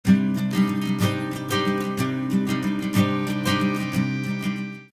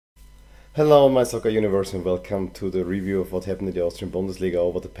Hello, my soccer universe, and welcome to the review of what happened in the Austrian Bundesliga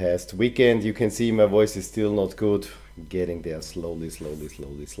over the past weekend. You can see my voice is still not good, getting there slowly.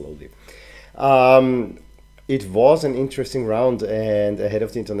 Um, it was an interesting round, and ahead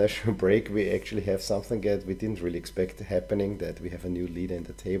of the international break, we actually have something that we didn't really expect happening, that we have a new leader in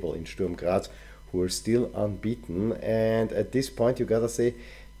the table in Sturm Graz, who are still unbeaten. And at this point, you gotta say,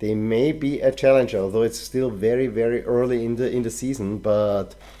 they may be a challenger, although it's still very early in the season,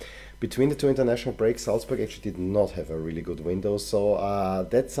 but between the two international breaks, Salzburg actually did not have a really good window, so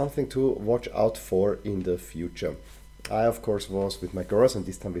that's something to watch out for in the future. I, of course, was with my girls and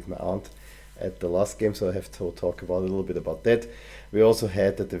this time with my aunt at the last game, so I have to talk about a little bit about that. We also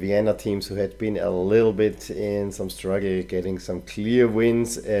had the Vienna teams who had been a little bit in some struggle, getting some clear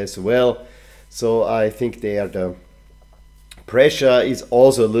wins as well. So I think the pressure is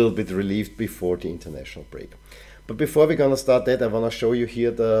also a little bit relieved before the international break. But before we're gonna start that, I wanna show you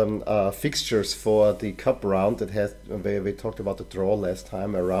here the fixtures for the cup round that has where we talked about the draw last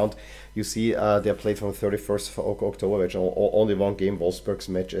time around. You see they're played from the 31st of October, which only one game, Wolfsburg's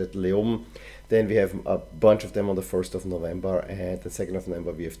match at Leoben. Then we have a bunch of them on the 1st of November, and the 2nd of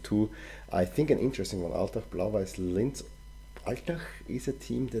November we have two. I think an interesting one, Altach, Blau-Weiß, Linz. Altach is a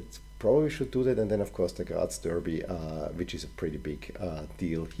team that probably should do that, and then of course the Graz Derby, which is a pretty big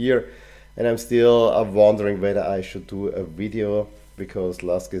deal here. And I'm still wondering whether I should do a video, because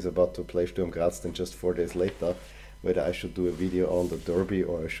LASK is about to play Sturm Graz then just 4 days later, whether I should do a video on the derby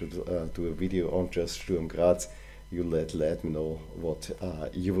or I should do a video on just Sturm Graz. You let me know what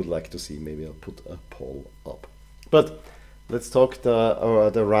you would like to see. Maybe I'll put a poll up. But let's talk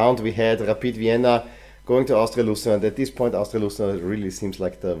the round. We had Rapid Vienna going to Austria Lucerne, and at this point Austria Lucerne really seems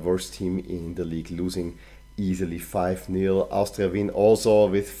like the worst team in the league, losing easily 5-0. Austria win also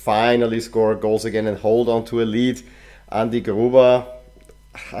with finally score goals again and hold on to a lead. Andy Gruber,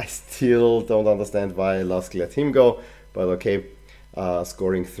 I still don't understand why LASK let him go, but okay,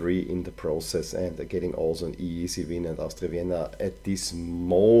 scoring 3 in the process and getting also an easy win. And Austria Vienna at this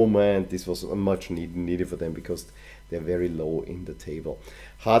moment, this was much needed for them because they're very low in the table.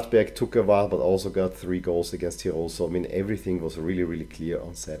 Hartberg took a while but also got 3 goals against Tirol, so I mean everything was really clear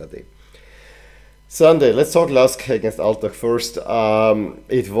on Saturday. Sunday, let's talk LASK against Altach first.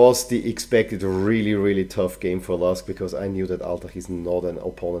 It was the expected really tough game for LASK, because I knew that Altach is not an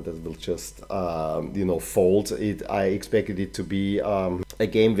opponent that will just fold. I expected it to be a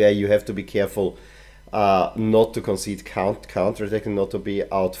game where you have to be careful not to concede counter-attack and not to be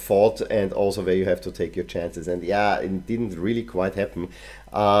out-fought, and also where you have to take your chances. And yeah, it didn't really quite happen.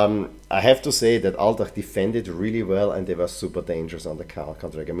 I have to say that Altach defended really well, and they were super dangerous on the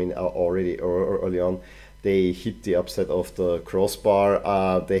counter-attack. I mean, already early on, they hit the upside of the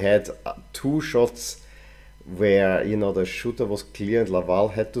crossbar. They had 2 shots where, the shooter was clear and Laval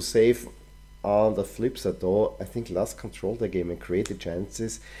had to save. On the flip side, though, I think LASK controlled the game and created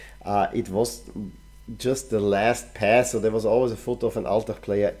chances. It was just the last pass, so there was always a foot of an Altach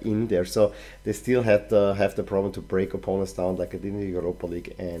player in there, so they still had to have the problem to break opponents down like they did in the Europa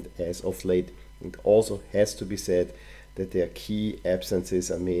League. And as of late, it also has to be said that their key absences,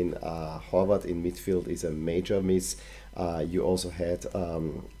 I mean, Horvath in midfield is a major miss. You also had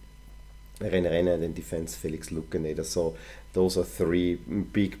Renner and in defense Felix Lukeneder, so those are 3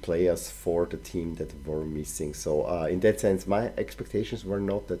 big players for the team that were missing. So in that sense, my expectations were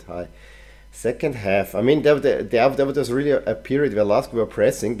not that high. Second half, I mean, there was really a period where LASK were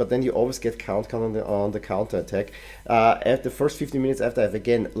pressing, but then you always get count on the counter attack. At the first 15 minutes after half,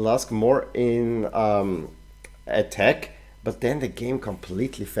 again, LASK more in attack, but then the game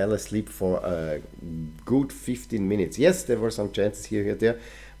completely fell asleep for a good 15 minutes. Yes, there were some chances here and there,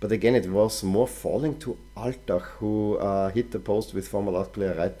 but again, it was more falling to Altach, who hit the post with former LASK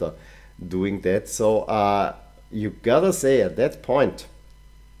player Reiter doing that. So you gotta say, at that point,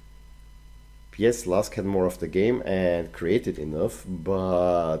 yes, LASK had more of the game and created enough,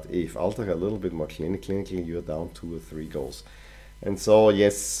 but if Altach a little bit more clinically, you're down 2 or 3 goals. And so,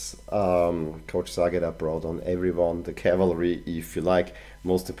 yes, Coach Sageda brought on everyone, the cavalry, if you like.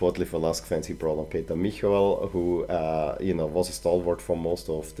 Most importantly for LASK fans, he brought on Peter Michael, who was a stalwart for most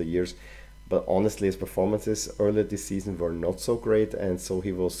of the years. But honestly, his performances earlier this season were not so great, and so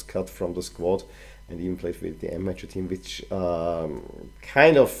he was cut from the squad and even played with the amateur team, which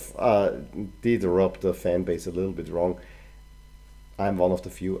kind of did rub the fan base a little bit wrong. I'm one of the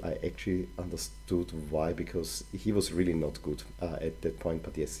few I actually understood why, because he was really not good at that point.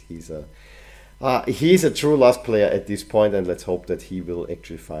 But yes, he's a true LASK player at this point, and let's hope that he will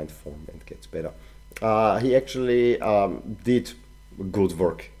actually find form and gets better. He actually did good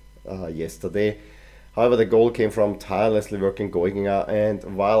work yesterday. However, the goal came from tirelessly working Goiginger,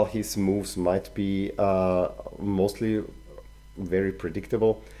 and while his moves might be mostly very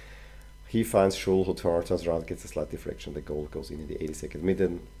predictable, he finds Schul, who turns around, gets a slight deflection. The goal goes in the 82nd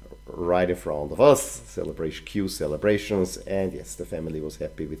minute, right in front of us. Celebrations, and yes, the family was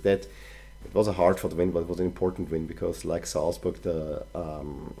happy with that. It was a hard-fought win, but it was an important win because, like Salzburg, the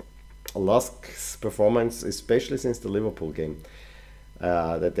LASK's performance, especially since the Liverpool game,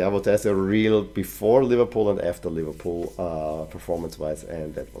 that there was a real before Liverpool and after Liverpool performance-wise,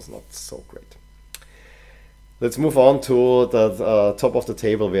 and that was not so great. Let's move on to the top of the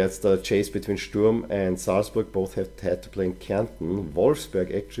table, where it's the chase between Sturm and Salzburg. Both had to play in Kärnten.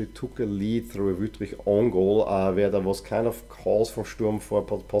 Wolfsburg actually took a lead through a Wüttrich own goal, where there was kind of calls for Sturm for a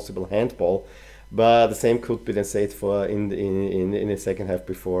possible handball, but the same could be then said for in the second half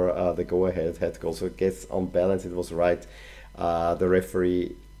before the go-ahead had goal. So I guess on balance it was right. The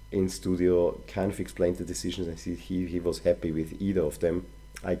referee in studio kind of explained the decisions, and he was happy with either of them.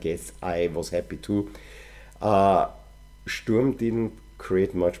 I guess I was happy too. Sturm didn't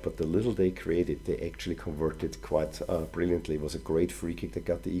create much, but the little they created, they actually converted quite brilliantly. It was a great free kick that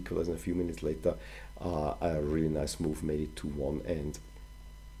got the equalizer, and a few minutes later a really nice move made it 2-1, and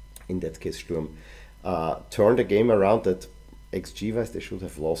in that case Sturm turned the game around. That XG-wise they should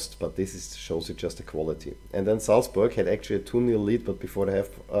have lost, but this shows you just the quality. And then Salzburg had actually a 2-0 lead, but before they have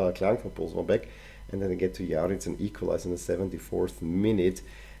Klagenfurt pulls one back, and then they get to Jaritz and equalize in the 74th minute.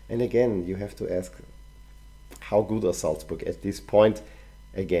 And again, you have to ask, how good are Salzburg at this point?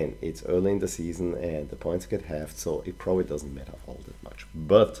 Again, it's early in the season and the points get halved, so it probably doesn't matter all that much.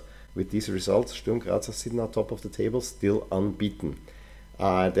 But with these results, Sturm Graz are sitting on top of the table, still unbeaten.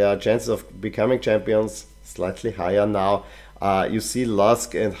 There are chances of becoming champions slightly higher now. You see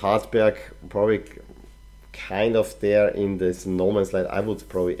LASK and Hartberg probably kind of there in this no man's land. I would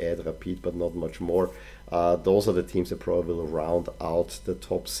probably add Rapid, but not much more. Those are the teams that probably will round out the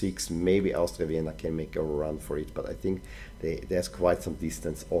top 6. Maybe Austria Vienna can make a run for it, but I think there's quite some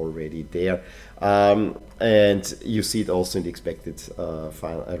distance already there. And you see it also in the expected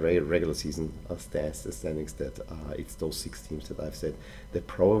final regular season standings that it's those 6 teams that I've said that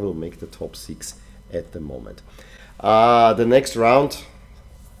probably will make the top 6 at the moment. The next round,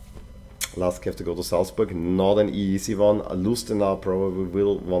 LASK have to go to Salzburg, not an easy one. Lustenau probably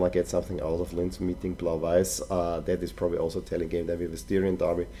will want to get something out of Linz meeting Blau-Weiß. That is probably also a telling game. Then we have a Styrian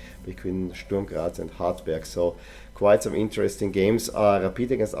derby between Sturm Graz and Hartberg. So quite some interesting games.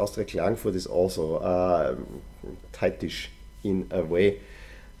 Rapid against Austria Klagenfurt is also tightish in a way.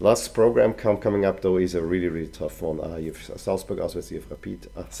 Last program coming up though is a really tough one. You have Salzburg auswärts, you have Rapid,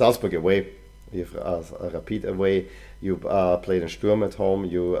 Salzburg away. You have Rapid away, you play the Sturm at home,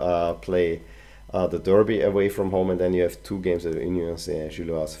 you play the Derby away from home, and then you have 2 games at Union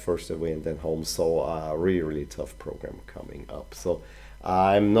Saint-Gilloise, first away and then home. So really tough program coming up. So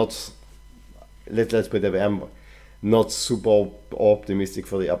I'm not, let's put it, I'm not super optimistic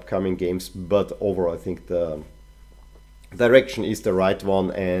for the upcoming games, but overall I think the direction is the right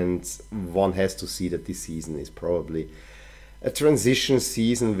one, and one has to see that this season is probably a transition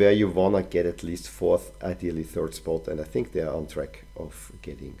season where you want to get at least 4th, ideally 3rd spot, and I think they are on track of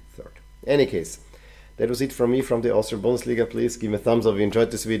getting 3rd. Any case, that was it from me from the Austrian Bundesliga. Please give me a thumbs up if you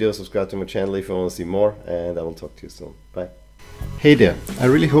enjoyed this video, subscribe to my channel if you want to see more, and I will talk to you soon. Bye. Hey there, I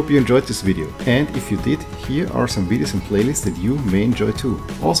really hope you enjoyed this video, and if you did, here are some videos and playlists that you may enjoy too.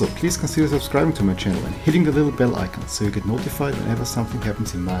 Also, please consider subscribing to my channel and hitting the little bell icon so you get notified whenever something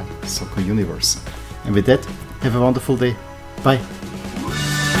happens in my soccer universe. And with that, have a wonderful day. Bye.